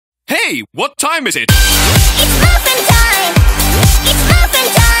Hey, what time is it? It's muffin time! It's muffin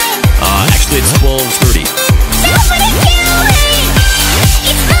time! Actually it's 12:30. Somebody kill me!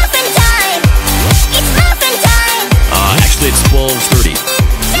 It's muffin time! It's muffin time! Actually it's 12:30.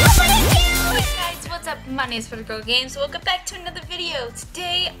 Somebody kill me! Hey guys, what's up? My name is Girl Games. Welcome back to another video.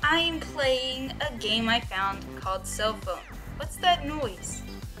 Today I am playing a game I found called Cell Phone. What's that noise?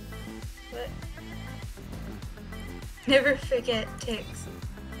 What? Never forget ticks.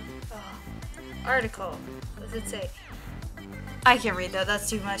 Oh. Article. What does it say? I can't read that. That's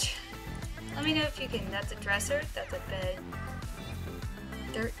too much. Let me know if you can. That's a dresser. That's a bed.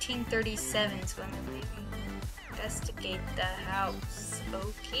 1337 swimmer baby. Investigate the house.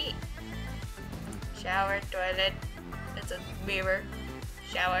 Okay. Shower, toilet. That's a mirror.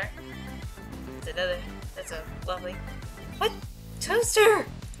 Shower. That's another. That's a lovely. What? Toaster!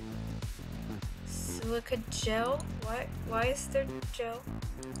 Silica gel? Why is there gel?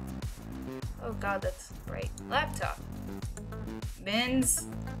 Oh god, that's bright. Laptop. Bins.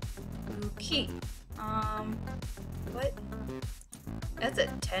 Okay. What? That's a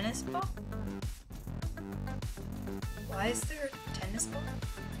tennis ball? Why is there a tennis ball?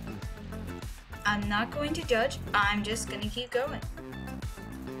 I'm not going to judge. I'm just gonna keep going.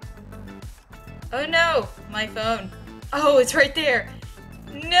 Oh no! My phone. Oh, it's right there.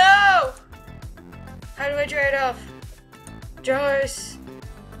 No! How do I dry it off? Drawers.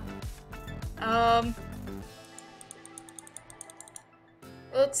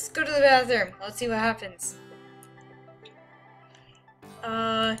 Let's go to the bathroom. Let's see what happens.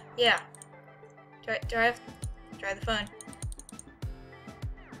 Yeah. Dry the phone.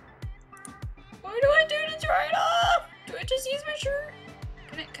 What do I do to dry it off? Do I just use my shirt?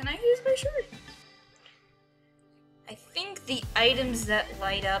 Can I use my shirt? I think the items that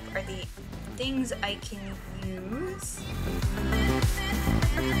light up are the things I can use.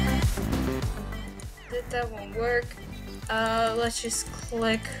 That won't work. Let's just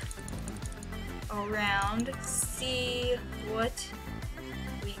click around, see what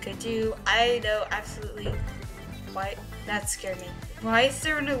we could do. I know absolutely why that scared me. Why is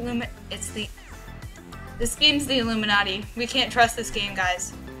there an this game's the Illuminati. We can't trust this game,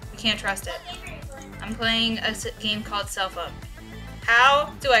 guys. We can't trust it. I'm playing a game called Cell Phone.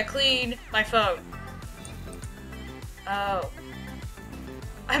 How do I clean my phone? Oh.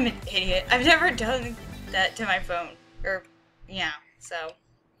 I'm an idiot. I've never done that to my phone. Or, yeah, so.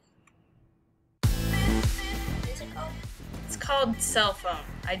 What is it called? It's called Cell Phone.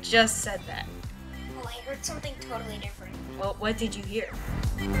 I just said that. Oh, I heard something totally different. Well, what did you hear?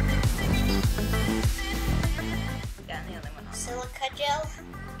 Yeah, I'm the only one on. Silica gel?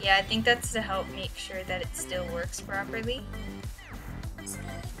 Yeah, I think that's to help make sure that it still works properly. I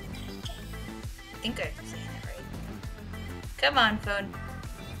think I'm saying it right. Come on, phone.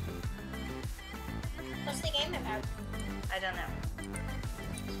 What's the game about? I don't know.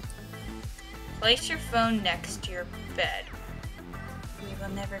 Place your phone next to your bed. We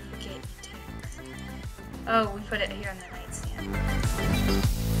will never forget you, Tex. Oh, we put it here on the nightstand.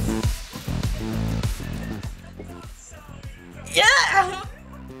 Yeah!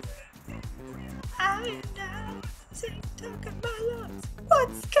 I'm now TikToking my lungs.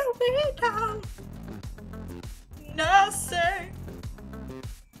 What's going on? Nothing.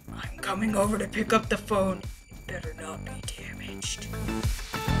 I'm coming over to pick up the phone. It better not be damaged.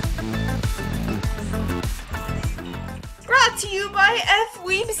 Brought to you by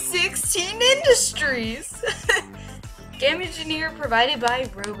FWeeb16 Industries. Game engineer provided by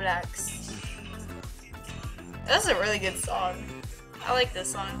Roblox. That's a really good song. I like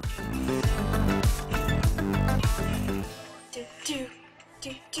this song. Do do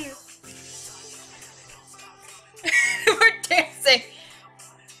do do. We're dancing.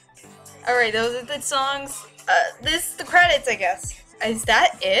 All right, those are the songs. The credits, I guess. Is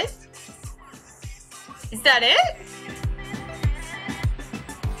that it? Is that it?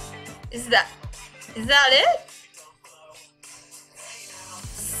 Is that it?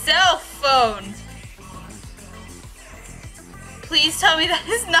 Cell phone. Please tell me that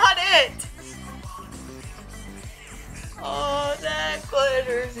is not it. Oh, that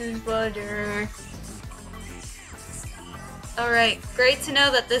glitters is butter. Alright, great to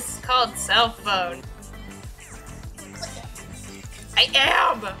know that this is called Cell Phone. I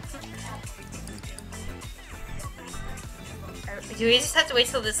am! Do we just have to wait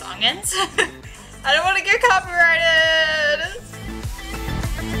till this song ends? I don't want to get copyrighted!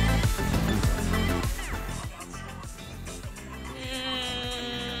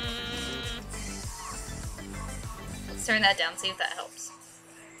 Let's turn that down, see if that helps.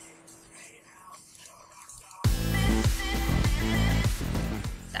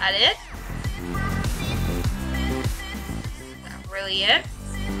 that it? Not really it.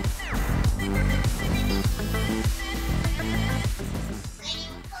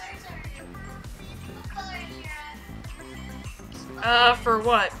 For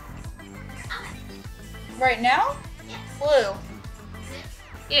what? Right now? Blue.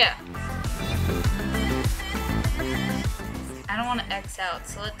 Yeah. I don't want to X out,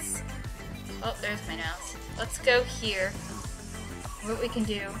 so let's... Oh, there's my mouse. Let's go here. What we can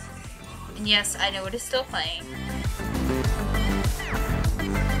do. And yes, I know it is still playing.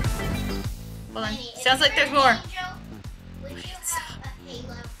 Hold on. Sounds like there's more.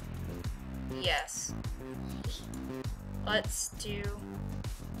 Yes. Let's do...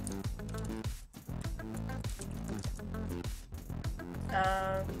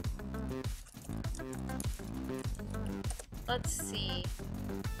 let's see.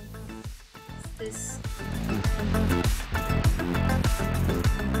 This...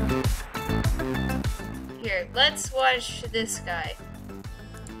 Here, let's watch this guy.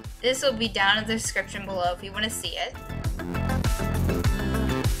 This will be down in the description below if you want to see it.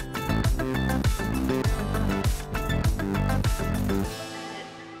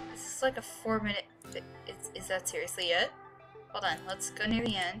 This is like a 4-minute... Is that seriously it? Hold on, let's go near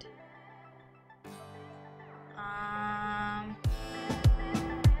the end.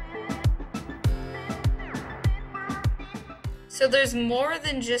 So there's more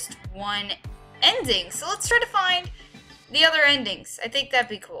than just one ending. So let's try to find the other endings. I think that'd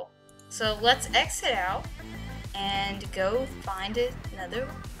be cool. So let's exit out and go find another.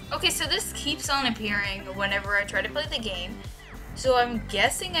 Okay, so this keeps on appearing whenever I try to play the game. So I'm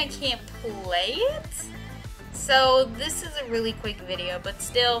guessing I can't play it. So this is a really quick video, but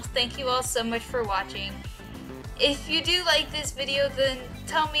still, thank you all so much for watching. If you do like this video, then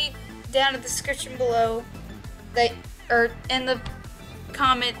tell me down in the description below that, or in the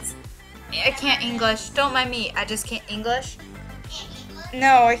comments. I can't English. Don't mind me. I just can't English.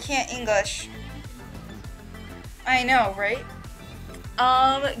 No, I can't English. I know, right?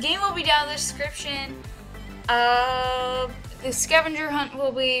 Game will be down in the description. The scavenger hunt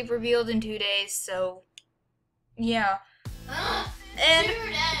will be revealed in 2 days, so yeah. And 2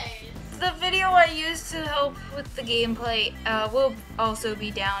 days. the video I used to help with the gameplay will also be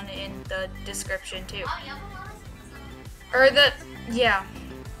down in the description too. Or yeah.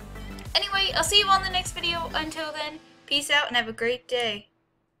 Anyway, I'll see you on the next video. Until then, peace out and have a great day.